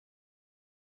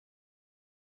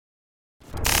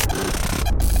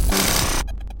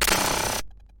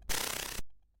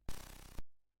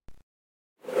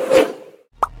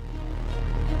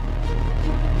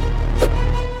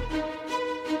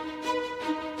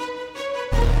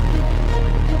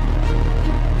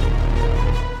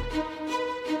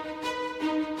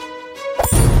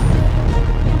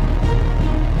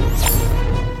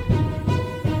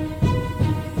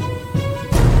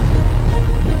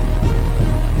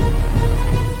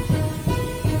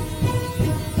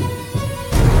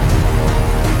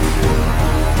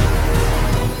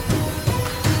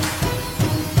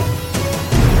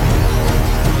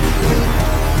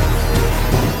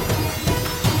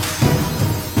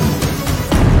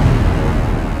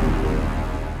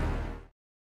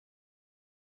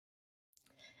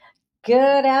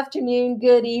Good afternoon,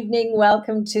 good evening.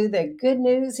 Welcome to the good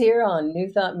news here on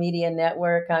New Thought Media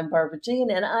Network. I'm Barbara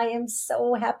Jean, and I am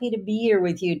so happy to be here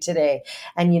with you today.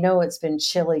 And it's been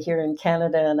chilly here in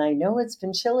Canada, and I know it's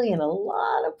been chilly in a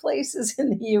lot of places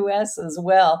in the US as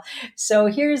well. So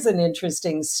here's an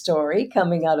interesting story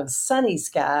coming out of sunny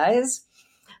skies.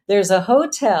 There's a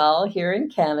hotel here in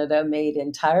Canada made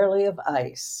entirely of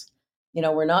ice.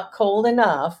 We're not cold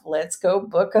enough. Let's go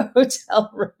book a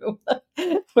hotel room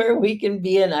where we can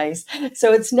be in ice.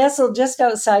 So it's nestled just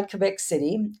outside Quebec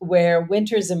City, where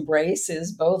winter's embrace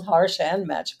is both harsh and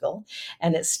magical,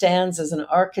 and it stands as an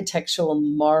architectural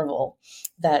marvel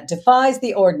that defies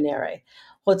the ordinary.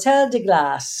 Hotel de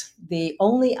Glace, the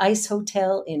only ice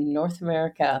hotel in North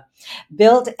America,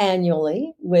 built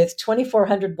annually with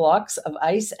 2,400 blocks of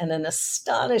ice and an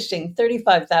astonishing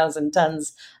 35,000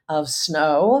 tons of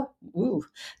snow. Ooh,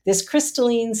 this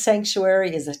crystalline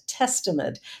sanctuary is a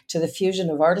testament to the fusion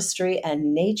of artistry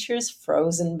and nature's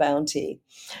frozen bounty.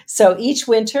 So each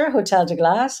winter, Hotel de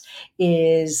Glace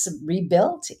is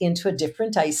rebuilt into a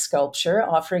different ice sculpture,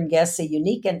 offering guests a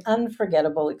unique and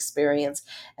unforgettable experience,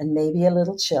 and maybe a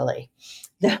little chilly.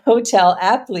 The hotel,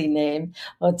 aptly named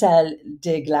Hotel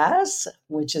de Glace,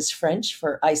 which is French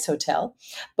for ice hotel,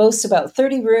 boasts about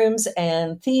 30 rooms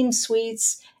and theme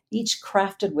suites, each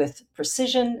crafted with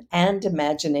precision and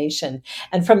imagination.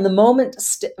 And from the moment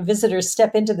visitors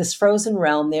step into this frozen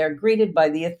realm, they are greeted by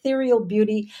the ethereal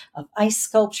beauty of ice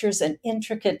sculptures and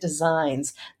intricate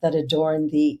designs that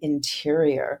adorn the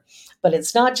interior. But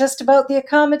it's not just about the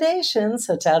accommodations.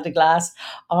 Hotel de Glace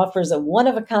offers a one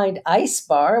of a kind ice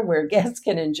bar where guests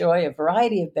can enjoy a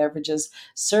variety of beverages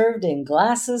served in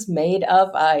glasses made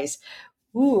of ice.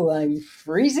 Ooh, I'm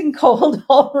freezing cold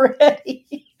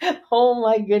already. Oh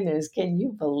my goodness, can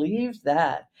you believe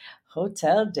that?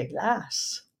 Hotel de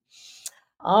Glace.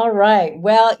 All right.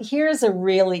 Well, here's a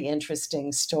really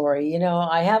interesting story.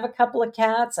 I have a couple of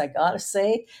cats. I gotta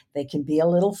say, they can be a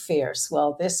little fierce.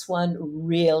 Well, this one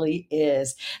really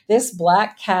is. This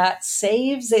black cat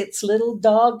saves its little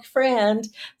dog friend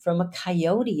from a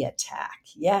coyote attack.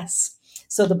 Yes.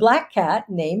 So the black cat,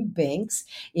 named Binks,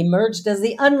 emerged as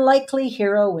the unlikely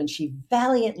hero when she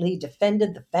valiantly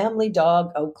defended the family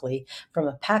dog, Oakley, from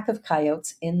a pack of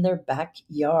coyotes in their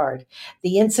backyard.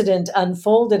 The incident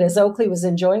unfolded as Oakley was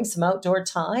enjoying some outdoor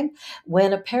time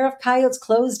when a pair of coyotes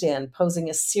closed in, posing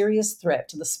a serious threat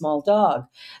to the small dog.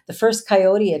 The first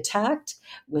coyote attacked,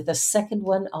 with a second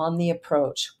one on the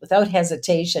approach. Without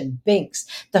hesitation, Binks,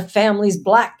 the family's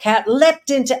black cat, leapt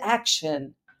into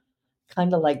action.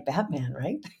 Kind of like Batman,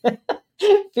 right?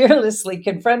 Fearlessly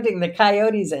confronting the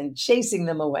coyotes and chasing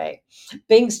them away.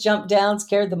 Binks jumped down,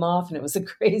 scared them off, and it was the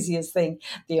craziest thing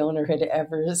the owner had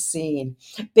ever seen.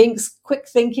 Binks' quick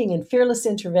thinking and fearless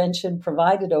intervention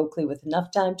provided Oakley with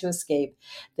enough time to escape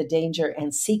the danger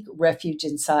and seek refuge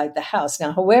inside the house.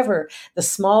 Now, however, the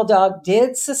small dog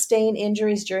did sustain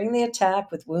injuries during the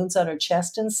attack with wounds on her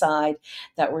chest and side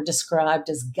that were described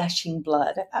as gushing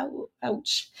blood. Ow,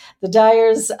 ouch. The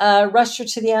Dyers rushed her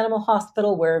to the animal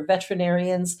hospital where veterinarians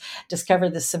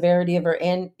discovered the severity of her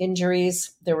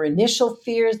injuries. There were initial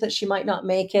fears that she might not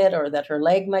make it or that her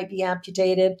leg might be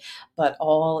amputated, but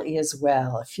all is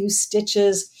well. A few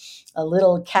stitches, a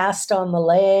little cast on the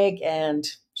leg, and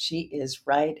she is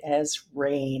right as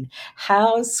rain.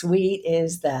 How sweet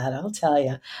is that? I'll tell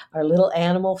you, our little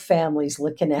animal families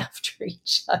looking after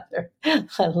each other.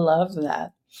 I love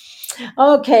that.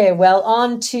 Okay, well,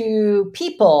 on to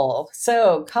people.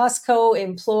 So, Costco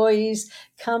employees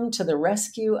come to the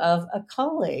rescue of a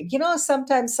colleague.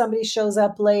 Sometimes somebody shows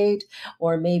up late,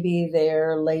 or maybe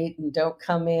they're late and don't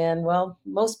come in. Well,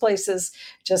 most places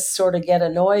just sort of get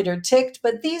annoyed or ticked,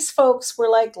 but these folks were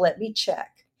like, let me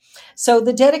check. So,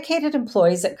 the dedicated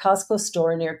employees at Costco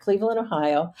store near Cleveland,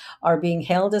 Ohio, are being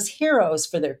hailed as heroes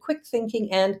for their quick thinking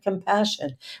and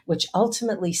compassion, which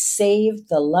ultimately saved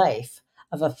the life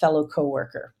of a fellow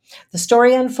coworker. The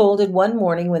story unfolded one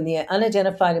morning when the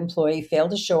unidentified employee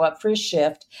failed to show up for his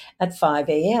shift at 5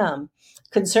 a.m.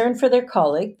 Concerned for their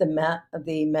colleague,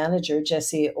 the manager,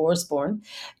 Jesse Osborne,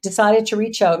 decided to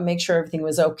reach out and make sure everything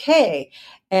was okay,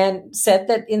 and said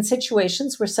that in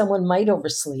situations where someone might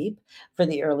oversleep for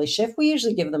the early shift, we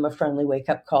usually give them a friendly wake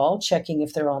up call, checking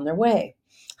if they're on their way.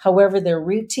 However, their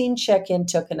routine check in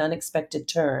took an unexpected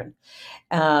turn.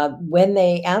 When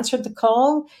they answered the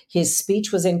call, his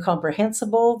speech was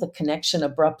incomprehensible. The connection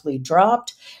abruptly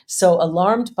dropped. So,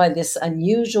 alarmed by this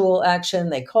unusual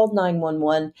action, they called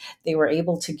 911. They were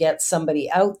able to get somebody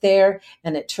out there,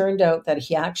 and it turned out that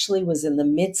he actually was in the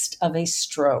midst of a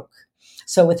stroke.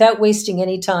 So, without wasting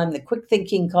any time, the quick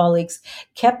thinking colleagues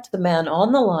kept the man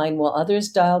on the line while others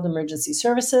dialed emergency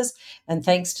services. And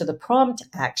thanks to the prompt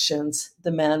actions,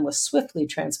 the man was swiftly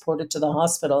transported to the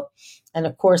hospital. And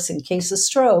of course, in case of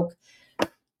stroke,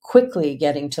 quickly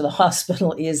getting to the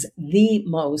hospital is the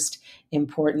most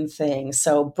important thing.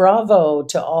 So, bravo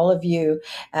to all of you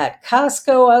at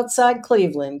Costco outside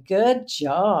Cleveland. Good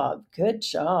job. Good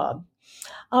job.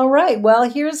 All right. Well,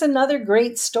 here's another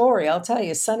great story. I'll tell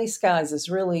you, Sunny Skies is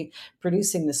really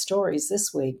producing the stories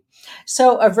this week.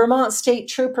 So, a Vermont state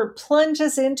trooper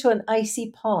plunges into an icy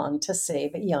pond to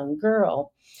save a young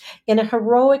girl. In a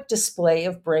heroic display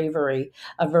of bravery,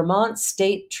 a Vermont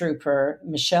state trooper,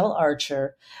 Michelle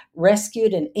Archer,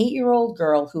 rescued an 8-year-old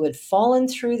girl who had fallen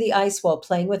through the ice while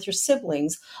playing with her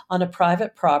siblings on a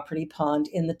private property pond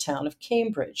in the town of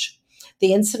Cambridge.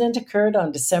 The incident occurred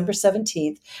on December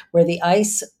 17th, where the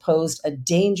ice posed a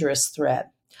dangerous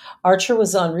threat. Archer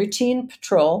was on routine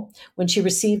patrol when she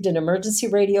received an emergency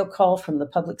radio call from the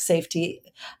public safety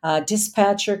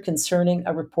dispatcher concerning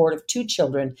a report of two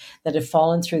children that had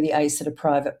fallen through the ice at a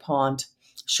private pond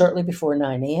shortly before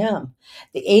 9 a.m.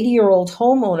 The 80-year-old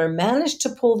homeowner managed to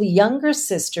pull the younger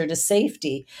sister to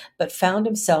safety, but found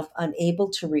himself unable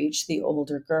to reach the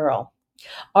older girl.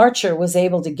 Archer was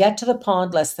able to get to the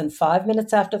pond less than 5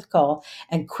 minutes after the call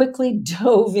and quickly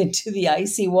dove into the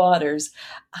icy waters,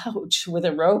 ouch, with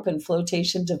a rope and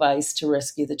flotation device to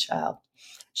rescue the child.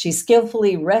 She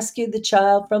skillfully rescued the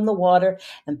child from the water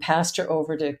and passed her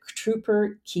over to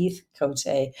Trooper Keith Cote,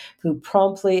 who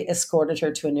promptly escorted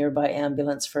her to a nearby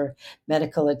ambulance for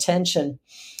medical attention.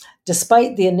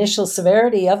 Despite the initial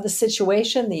severity of the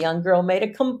situation, the young girl made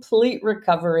a complete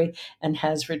recovery and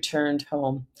has returned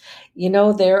home. You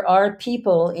know, there are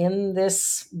people in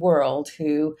this world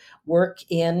who work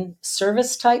in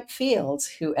service type fields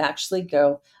who actually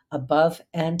go above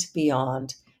and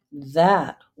beyond.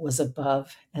 That was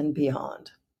above and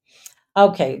beyond.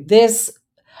 Okay, this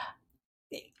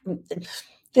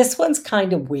one's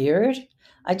kind of weird.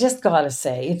 I just got to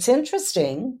say, it's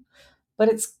interesting, but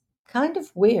it's kind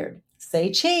of weird.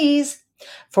 Say cheese.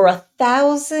 For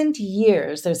 1,000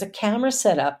 years, there's a camera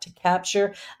set up to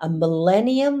capture a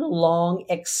millennium long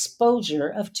exposure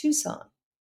of Tucson.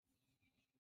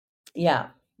 Yeah,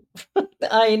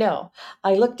 I know.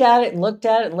 I looked at it and looked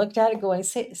at it and looked at it, going,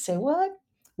 say what?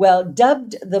 Well,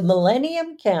 dubbed the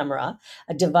Millennium Camera,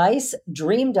 a device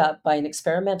dreamed up by an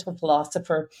experimental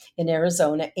philosopher in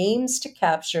Arizona, aims to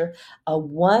capture a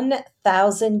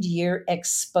 1,000-year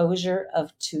exposure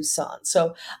of Tucson.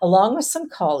 So, along with some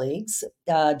colleagues,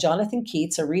 Jonathan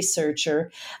Keats, a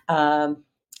um,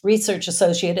 research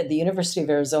associate at the University of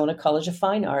Arizona College of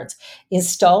Fine Arts,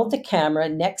 installed the camera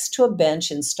next to a bench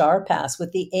in Star Pass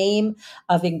with the aim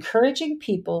of encouraging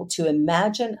people to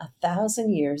imagine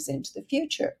 1,000 years into the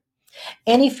future.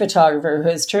 Any photographer who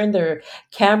has turned their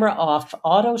camera off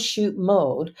auto shoot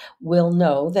mode will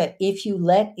know that if you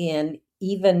let in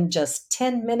even just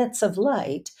 10 minutes of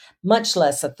light, much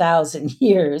less 1,000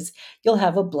 years, you'll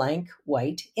have a blank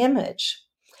white image.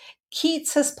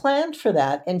 Keats has planned for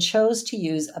that and chose to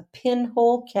use a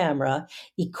pinhole camera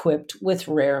equipped with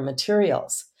rare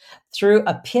materials. Through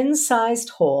a pin sized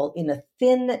hole in a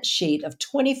thin sheet of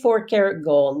 24 karat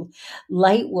gold,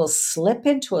 light will slip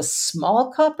into a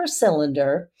small copper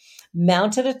cylinder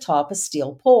mounted atop a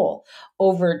steel pole.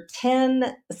 Over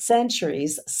 10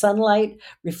 centuries, sunlight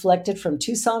reflected from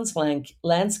Tucson's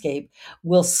landscape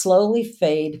will slowly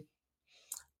fade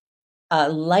a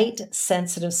light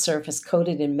sensitive surface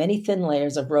coated in many thin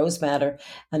layers of rose madder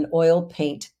and oil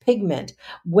paint pigment.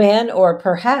 When, or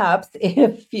perhaps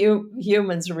if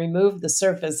humans remove the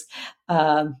surface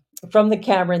from the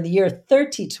camera in the year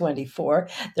 3024,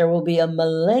 there will be a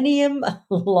millennium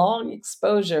long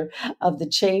exposure of the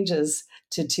changes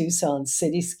to Tucson's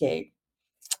cityscape.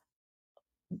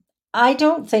 I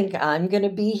don't think I'm going to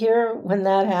be here when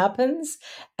that happens,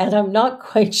 and I'm not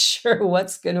quite sure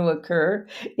what's going to occur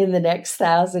in the next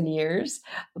 1,000 years.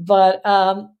 But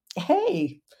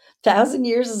hey, 1,000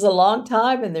 years is a long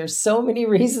time, and there's so many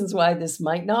reasons why this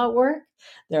might not work.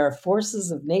 There are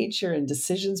forces of nature and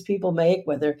decisions people make,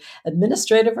 whether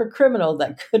administrative or criminal,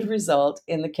 that could result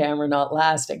in the camera not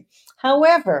lasting.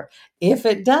 However, if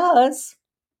it does,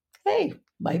 hey,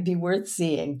 might be worth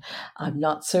seeing. I'm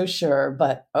not so sure,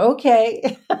 but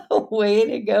okay. Way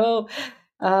to go.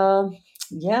 Um,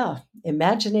 yeah,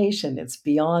 imagination, it's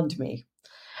beyond me.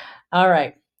 All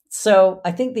right. So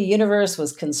I think the universe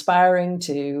was conspiring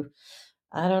to,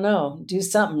 I don't know, do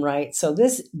something right. So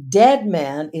this dead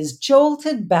man is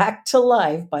jolted back to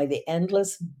life by the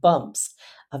endless bumps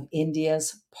of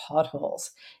India's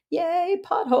potholes. Yay,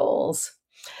 potholes.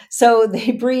 So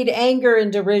they breed anger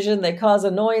and derision. They cause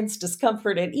annoyance,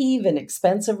 discomfort, and even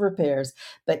expensive repairs.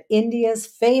 But India's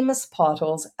famous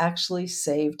potholes actually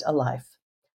saved a life.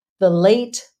 The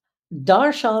late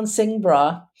Darshan Singh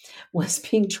Bra was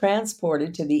being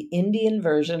transported to the Indian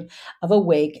version of a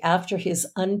wake after his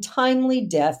untimely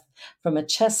death from a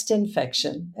chest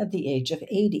infection at the age of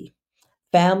 80.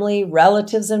 Family,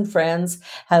 relatives, and friends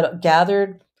had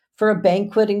gathered for a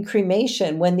banquet and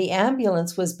cremation when the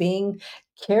ambulance was being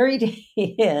carried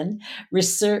in,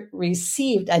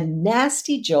 received a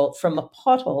nasty jolt from a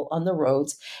pothole on the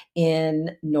roads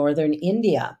in northern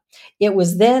India. It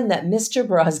was then that Mr.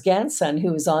 Bra's grandson,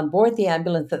 who was on board the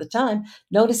ambulance at the time,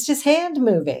 noticed his hand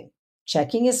moving,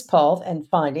 checking his pulse and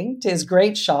finding, to his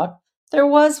great shock, there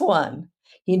was one.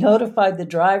 He notified the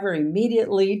driver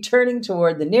immediately, turning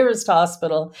toward the nearest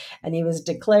hospital, and he was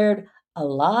declared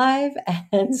alive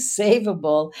and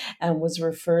savable and was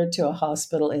referred to a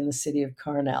hospital in the city of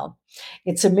Karnal.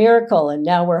 It's a miracle, and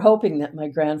now we're hoping that my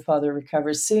grandfather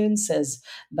recovers soon, says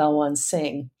Balwan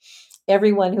Singh.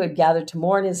 Everyone who had gathered to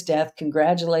mourn his death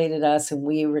congratulated us, and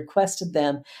we requested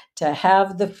them to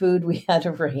have the food we had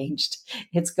arranged.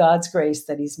 It's God's grace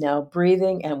that he's now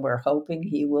breathing, and we're hoping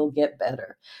he will get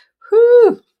better.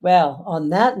 Whew. Well, on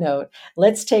that note,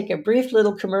 let's take a brief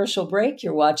little commercial break.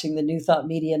 You're watching the New Thought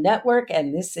Media Network,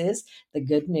 and this is the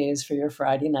good news for your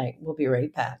Friday night. We'll be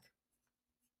right back.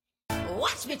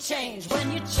 Watch me change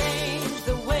when you change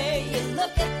the way you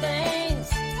look at things.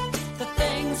 The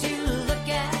things you look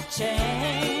at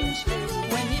change.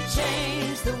 When you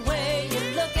change the way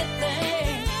you look at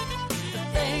things, the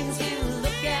things you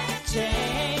look at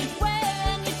change.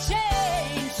 When you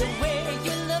change the way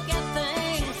you look at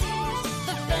things,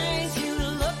 the things you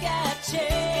look at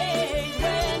change.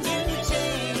 When you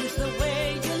change the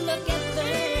way you look at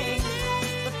things,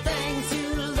 the things you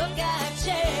look at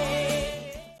change.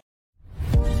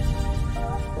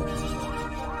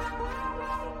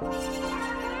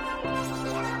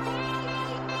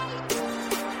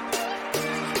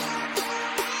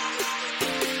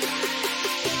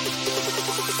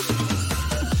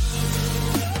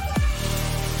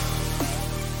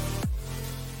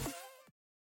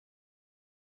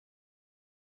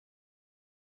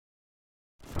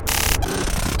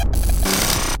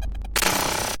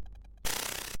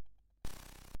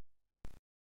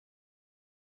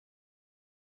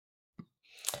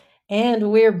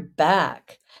 And we're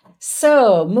back.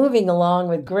 So, moving along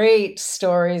with great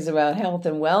stories about health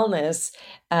and wellness,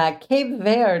 Cape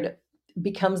Verde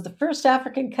becomes the first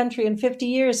African country in 50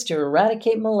 years to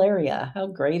eradicate malaria. How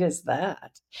great is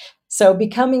that? So,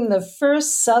 becoming the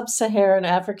first sub Saharan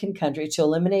African country to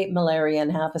eliminate malaria in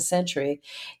half a century,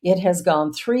 it has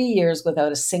gone 3 years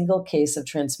without a single case of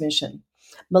transmission.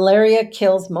 Malaria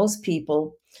kills most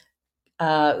people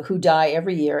who die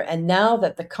every year. And now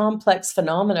that the complex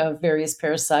phenomena of various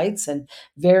parasites and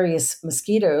various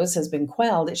mosquitoes has been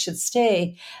quelled, it should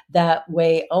stay that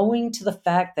way owing to the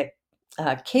fact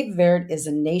that Cape Verde is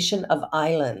a nation of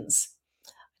islands.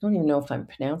 I don't even know if I'm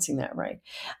pronouncing that right.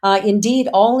 Indeed,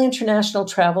 all international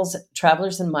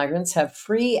travelers and migrants have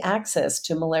free access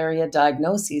to malaria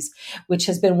diagnoses, which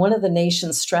has been one of the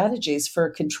nation's strategies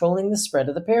for controlling the spread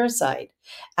of the parasite.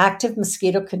 Active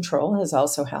mosquito control has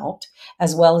also helped,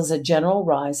 as well as a general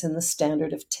rise in the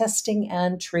standard of testing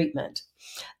and treatment.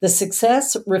 The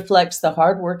success reflects the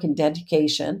hard work and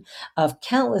dedication of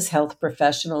countless health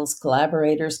professionals,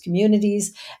 collaborators,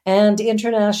 communities, and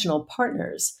international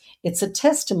partners. It's a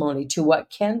testimony to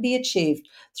what can be achieved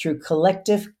through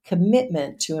collective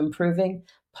commitment to improving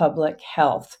public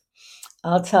health.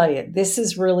 I'll tell you, this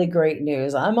is really great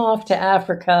news. I'm off to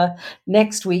Africa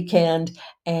next weekend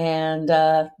and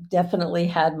definitely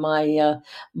had my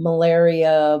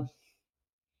malaria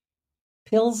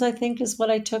pills, I think is what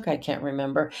I took. I can't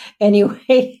remember.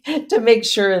 Anyway, to make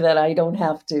sure that I don't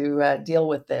have to deal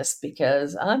with this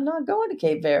because I'm not going to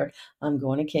Cape Verde. I'm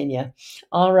going to Kenya.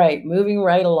 All right, moving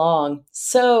right along.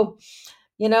 So,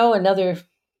 another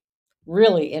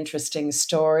really interesting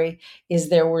story is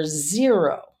there were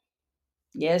zero,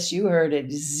 yes, you heard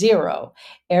it, zero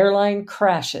airline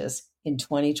crashes in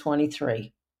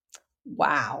 2023.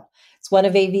 Wow. It's one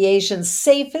of aviation's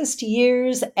safest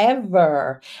years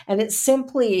ever. And it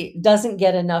simply doesn't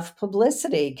get enough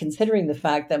publicity, considering the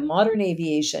fact that modern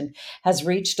aviation has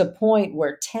reached a point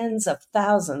where tens of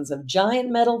thousands of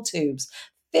giant metal tubes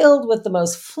filled with the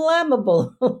most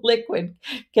flammable liquid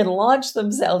can launch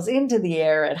themselves into the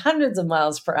air at hundreds of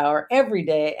miles per hour every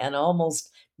day, and almost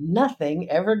nothing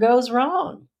ever goes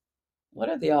wrong. What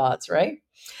are the odds, right?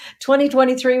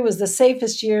 2023 was the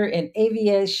safest year in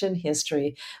aviation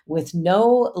history with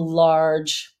no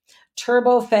large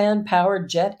turbofan-powered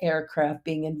jet aircraft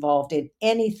being involved in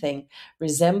anything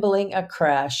resembling a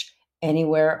crash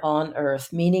anywhere on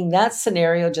Earth, meaning that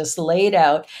scenario just laid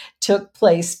out took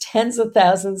place tens of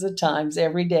thousands of times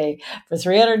every day for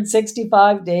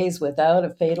 365 days without a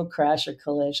fatal crash or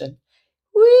collision.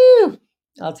 Woo!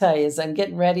 I'll tell you, as I'm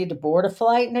getting ready to board a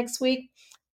flight next week,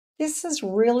 this is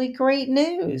really great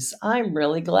news. I'm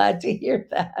really glad to hear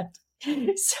that.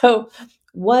 So,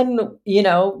 when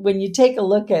you take a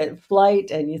look at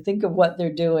flight and you think of what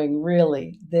they're doing,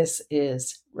 really, this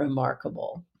is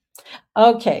remarkable.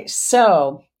 Okay,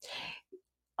 so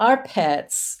our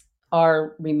pets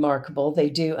are remarkable. They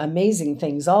do amazing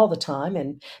things all the time.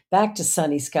 And back to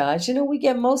sunny skies, we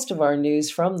get most of our news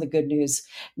from the Good News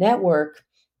Network.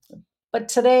 But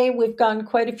today we've gotten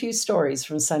quite a few stories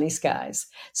from sunny skies.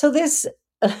 So this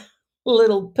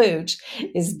little pooch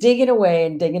is digging away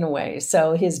and digging away.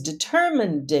 So his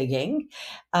determined digging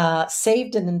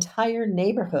saved an entire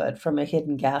neighborhood from a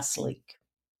hidden gas leak.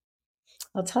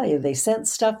 I'll tell you, they sense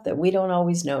stuff that we don't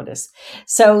always notice.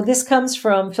 So this comes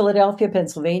from Philadelphia,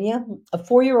 Pennsylvania. A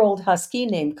 4-year-old husky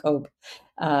named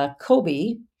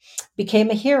Kobe became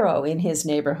a hero in his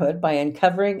neighborhood by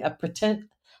uncovering a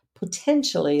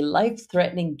potentially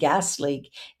life-threatening gas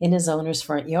leak in his owner's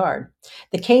front yard.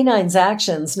 The canine's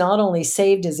actions not only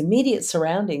saved his immediate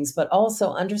surroundings, but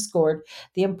also underscored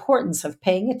the importance of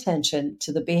paying attention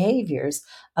to the behaviors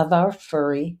of our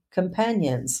furry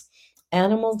companions.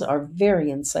 Animals are very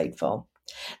insightful.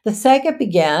 The saga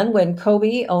began when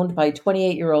Kobe, owned by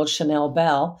 28-year-old Chanel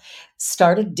Bell,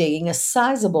 started digging a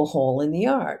sizable hole in the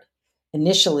yard.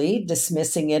 Initially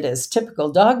dismissing it as typical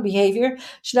dog behavior,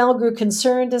 Chanel grew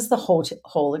concerned as the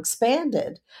hole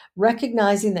expanded.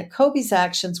 Recognizing that Kobe's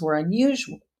actions were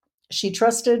unusual, she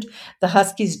trusted the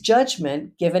husky's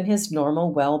judgment given his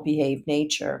normal, well-behaved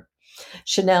nature.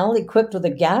 Chanel, equipped with a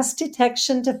gas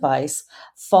detection device,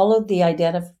 following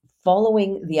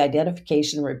the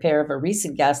identification and repair of a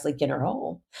recent gas leak in her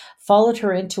home, followed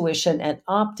her intuition and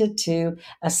opted to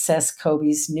assess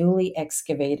Kobe's newly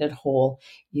excavated hole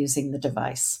using the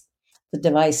device. The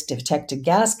device detected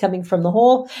gas coming from the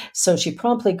hole, so she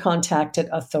promptly contacted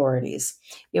authorities.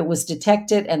 It was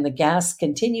detected and the gas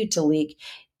continued to leak.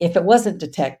 If it wasn't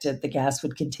detected, the gas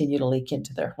would continue to leak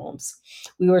into their homes.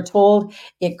 We were told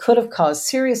it could have caused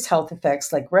serious health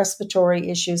effects like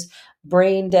respiratory issues,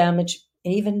 brain damage,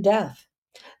 and even death.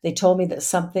 They told me that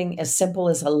something as simple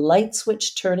as a light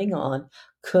switch turning on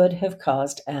could have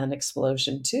caused an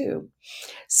explosion too.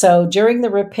 So during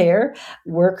the repair,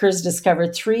 workers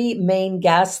discovered 3 main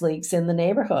gas leaks in the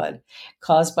neighborhood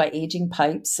caused by aging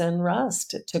pipes and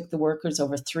rust. It took the workers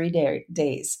over 3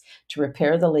 days to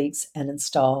repair the leaks and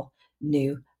install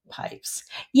new pipes.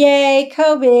 Yay,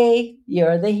 Kobe!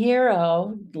 You're the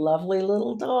hero. Lovely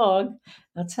little dog.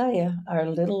 I'll tell you, our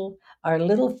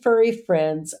little furry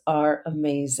friends are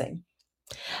amazing.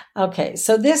 Okay,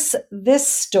 so this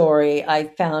story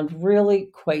I found really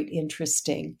quite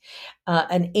interesting.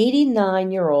 An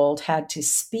 89-year-old had to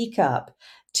speak up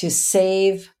to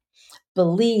save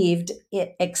believed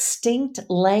extinct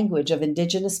language of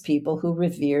indigenous people who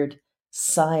revered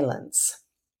silence.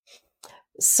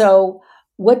 So,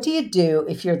 what do you do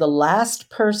if you're the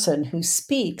last person who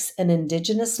speaks an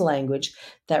indigenous language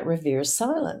that reveres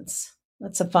silence?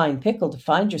 That's a fine pickle to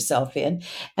find yourself in.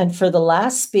 And for the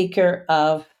last speaker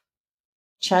of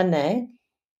Chane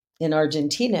in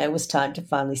Argentina, it was time to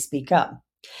finally speak up.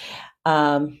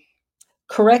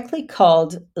 Correctly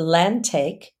called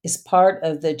Lantake is part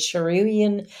of the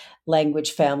Cheruvian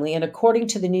language family, and according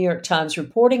to the New York Times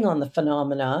reporting on the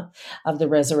phenomena of the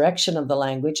resurrection of the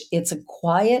language, it's a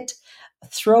quiet,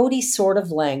 throaty sort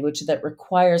of language that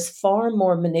requires far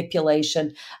more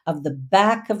manipulation of the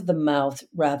back of the mouth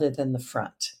rather than the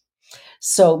front.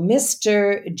 So,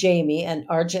 Mr. Jamie, an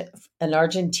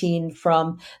Argentine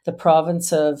from the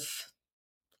province of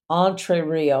Entre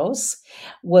Rios,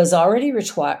 was already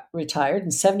retired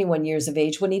and 71 years of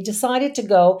age when he decided to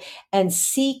go and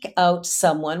seek out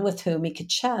someone with whom he could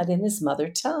chat in his mother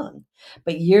tongue.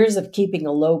 But years of keeping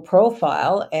a low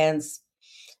profile and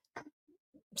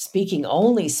speaking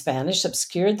only Spanish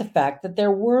obscured the fact that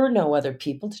there were no other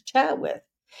people to chat with.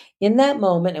 In that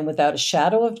moment, and without a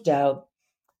shadow of doubt,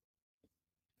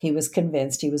 he was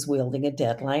convinced he was wielding a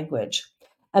dead language.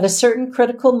 At a certain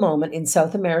critical moment in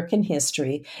South American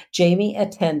history, Jamie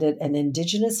attended an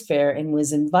Indigenous fair and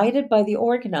was invited by the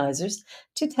organizers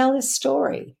to tell his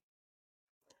story.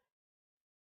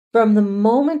 From the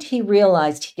moment he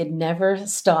realized he could never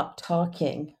stop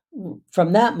talking,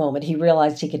 From that moment, he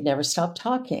realized he could never stop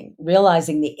talking,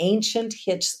 realizing the ancient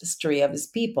history of his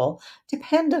people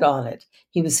depended on it.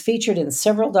 He was featured in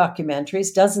several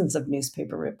documentaries, dozens of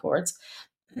newspaper reports,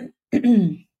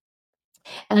 and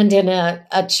in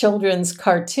a children's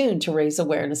cartoon to raise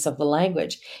awareness of the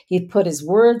language. He put his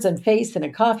words and face in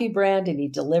a coffee brand, and he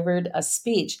delivered a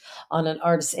speech on an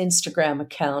artist's Instagram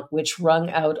account, which rung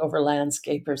out over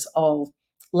loudspeakers all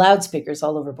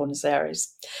over Buenos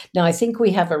Aires. Now, I think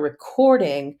we have a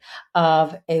recording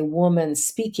of a woman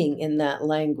speaking in that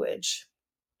language.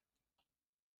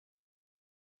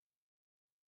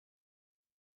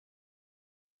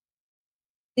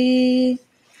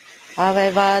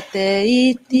 Avevate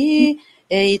iti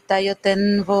eita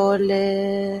joten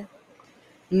vole.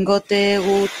 Gote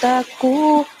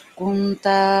utaku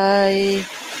kuntai.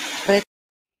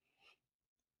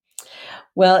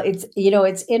 Well,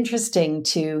 it's interesting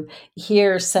to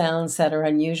hear sounds that are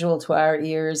unusual to our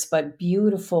ears, but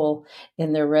beautiful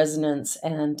in their resonance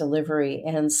and delivery.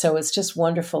 And so it's just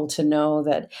wonderful to know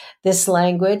that this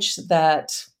language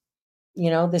that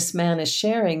this man is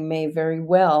sharing may very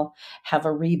well have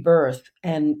a rebirth,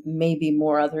 and maybe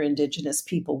more other Indigenous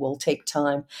people will take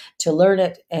time to learn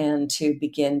it and to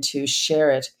begin to share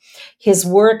it. His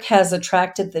work has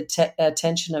attracted the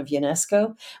attention of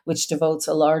UNESCO, which devotes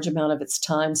a large amount of its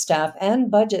time, staff,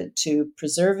 and budget to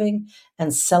preserving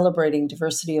and celebrating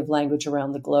diversity of language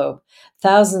around the globe,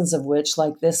 thousands of which,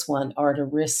 like this one, are at a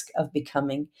risk of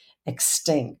becoming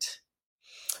extinct.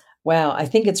 Wow, I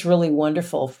think it's really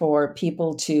wonderful for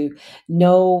people to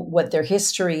know what their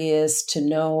history is, to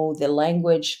know the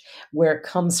language, where it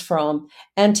comes from,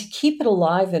 and to keep it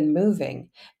alive and moving.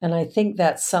 And I think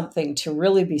that's something to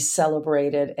really be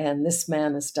celebrated. And this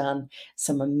man has done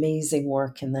some amazing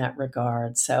work in that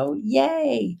regard. So,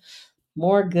 yay!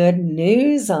 More good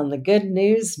news on the Good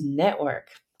News Network.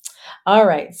 All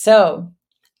right, so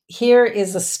here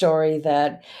is a story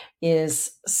that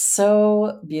is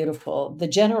so beautiful. The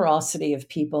generosity of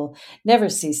people never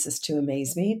ceases to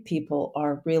amaze me. People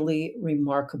are really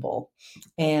remarkable.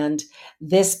 And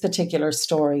this particular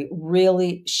story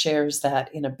really shares that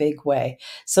in a big way.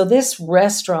 So, this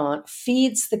restaurant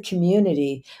feeds the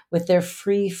community with their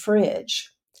free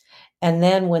fridge. And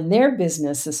then, when their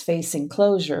business is facing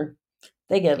closure,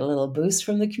 they get a little boost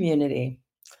from the community.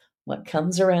 What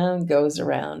comes around goes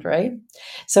around, right?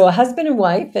 So, a husband and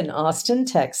wife in Austin,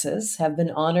 Texas, have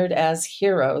been honored as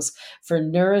heroes for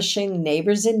nourishing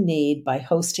neighbors in need by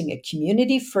hosting a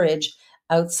community fridge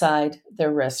outside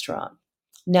their restaurant.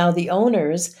 Now, the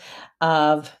owners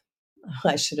of,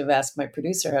 I should have asked my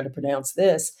producer how to pronounce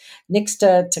this,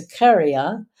 Nixta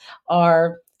Tacaria,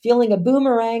 are feeling a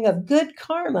boomerang of good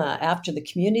karma after the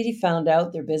community found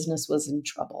out their business was in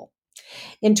trouble.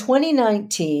 In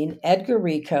 2019, Edgar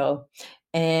Rico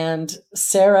and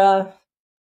Sarah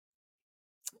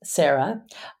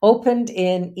opened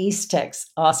in East Texas,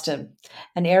 Austin,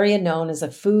 an area known as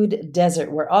a food desert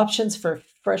where options for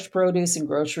fresh produce and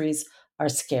groceries are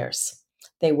scarce.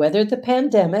 They weathered the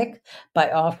pandemic by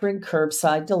offering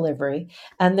curbside delivery,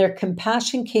 and their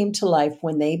compassion came to life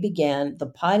when they began the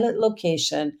pilot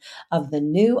location of the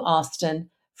new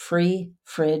Austin Free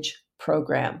Fridge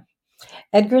program.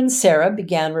 Edgar and Sarah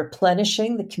began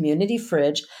replenishing the community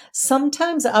fridge,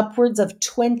 sometimes upwards of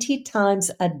 20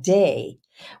 times a day,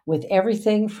 with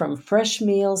everything from fresh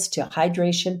meals to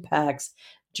hydration packs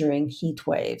during heat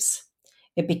waves.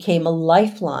 It became a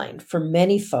lifeline for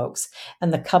many folks,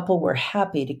 and the couple were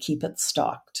happy to keep it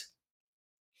stocked.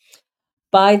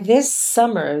 By this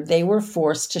summer, they were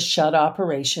forced to shut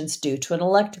operations due to an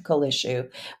electrical issue,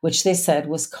 which they said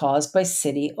was caused by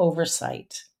city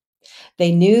oversight.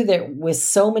 They knew that with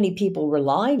so many people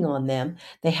relying on them,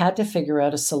 they had to figure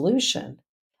out a solution.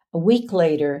 A week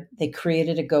later, they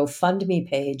created a GoFundMe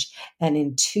page, and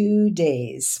in 2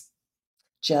 days,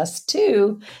 just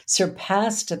two,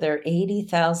 surpassed their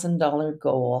 $80,000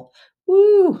 goal.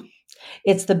 Woo!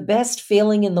 It's the best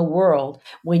feeling in the world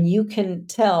when you can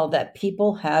tell that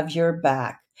people have your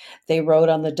back. They wrote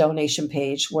on the donation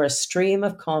page, where a stream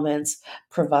of comments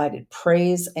provided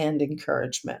praise and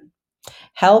encouragement.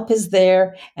 Help is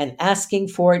there, and asking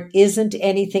for it isn't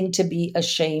anything to be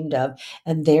ashamed of.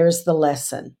 And there's the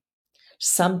lesson.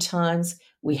 Sometimes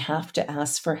we have to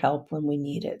ask for help when we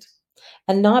need it,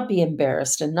 and not be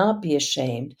embarrassed and not be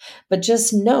ashamed, but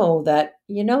just know that,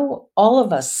 all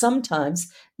of us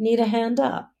sometimes need a hand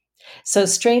up. So,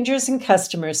 strangers and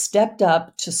customers stepped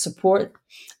up to support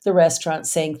the restaurant,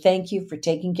 saying thank you for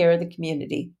taking care of the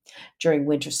community during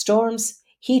winter storms,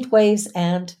 heat waves,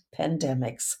 and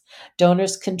pandemics.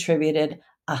 Donors contributed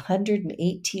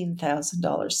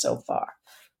 $118,000 so far.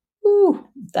 Ooh,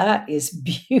 that is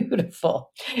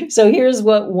beautiful. So here's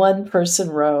what one person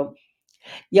wrote.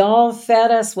 Y'all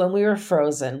fed us when we were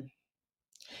frozen.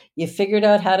 You figured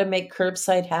out how to make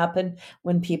curbside happen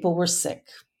when people were sick.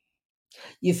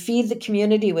 You feed the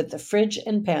community with the fridge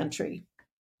and pantry.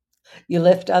 You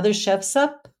lift other chefs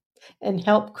up and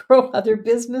help grow other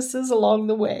businesses along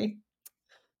the way.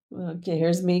 Okay,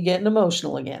 here's me getting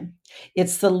emotional again.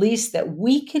 It's the least that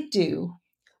we could do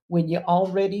when you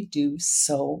already do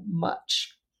so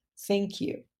much. Thank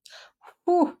you.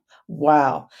 Whew,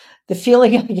 wow. The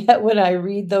feeling I get when I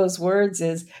read those words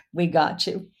is, we got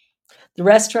you. The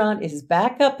restaurant is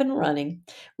back up and running,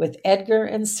 with Edgar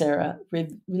and Sarah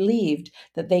relieved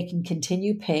that they can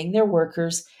continue paying their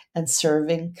workers and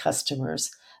serving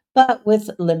customers, but with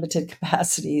limited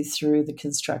capacity through the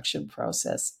construction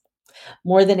process.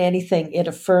 More than anything, it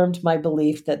affirmed my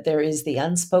belief that there is the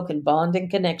unspoken bond and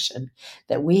connection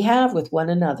that we have with one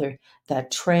another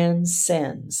that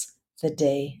transcends the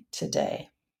day to day.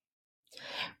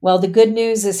 Well, the good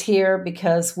news is here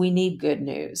because we need good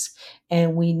news,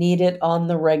 and we need it on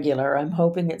the regular. I'm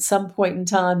hoping at some point in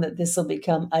time that this will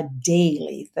become a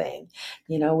daily thing.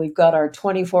 You know, we've got our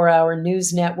 24-hour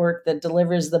news network that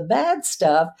delivers the bad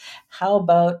stuff. How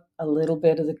about a little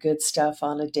bit of the good stuff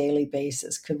on a daily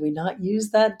basis? Could we not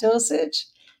use that dosage?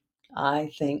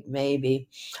 I think maybe.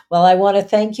 Well, I want to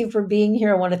thank you for being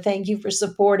here. I want to thank you for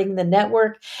supporting the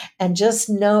network. And just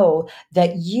know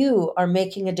that you are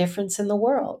making a difference in the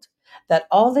world, that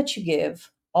all that you give,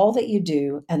 all that you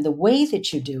do, and the way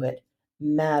that you do it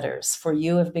matters, for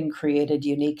you have been created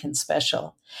unique and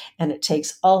special. And it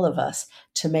takes all of us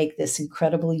to make this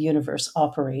incredible universe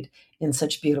operate in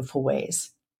such beautiful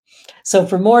ways. So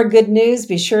for more good news,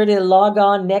 be sure to log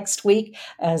on next week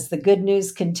as the good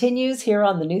news continues here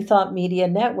on the New Thought Media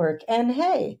Network. And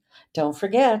hey, don't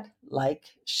forget, like,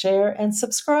 share, and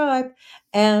subscribe,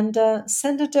 and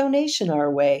send a donation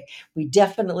our way. We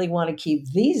definitely want to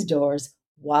keep these doors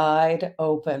wide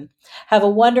open. Have a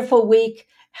wonderful week.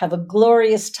 Have a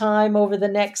glorious time over the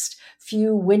next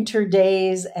few winter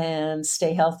days, and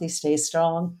stay healthy, stay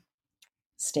strong,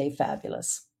 stay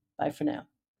fabulous. Bye for now.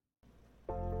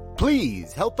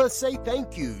 Please help us say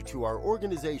thank you to our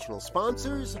organizational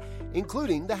sponsors,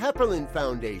 including the Hepperlin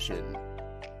Foundation,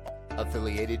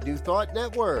 Affiliated New Thought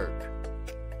Network,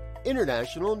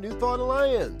 International New Thought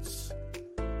Alliance,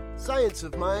 Science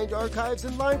of Mind Archives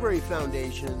and Library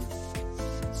Foundation,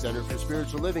 Center for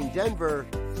Spiritual Living Denver,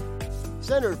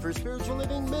 Center for Spiritual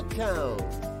Living Midtown,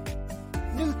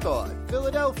 New Thought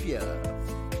Philadelphia,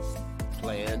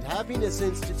 Planned Happiness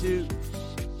Institute,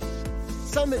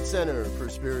 Summit Center for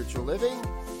Spiritual Living,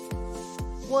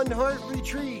 One Heart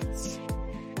Retreats,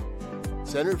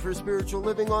 Center for Spiritual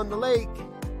Living on the Lake,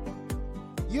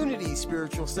 Unity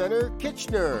Spiritual Center,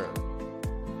 Kitchener,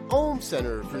 Om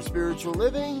Center for Spiritual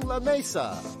Living, La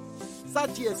Mesa,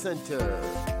 Satya Center,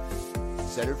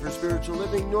 Center for Spiritual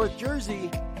Living, North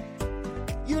Jersey,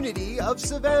 Unity of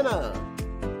Savannah,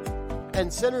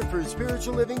 and Center for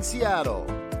Spiritual Living, Seattle,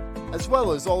 as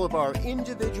well as all of our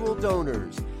individual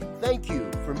donors. Thank you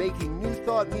for making New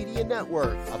Thought Media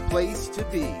Network a place to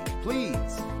be.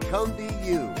 Please come be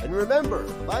you. And remember,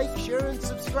 like, share, and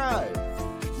subscribe.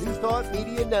 New Thought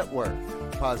Media Network,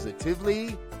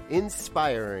 positively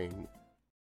inspiring.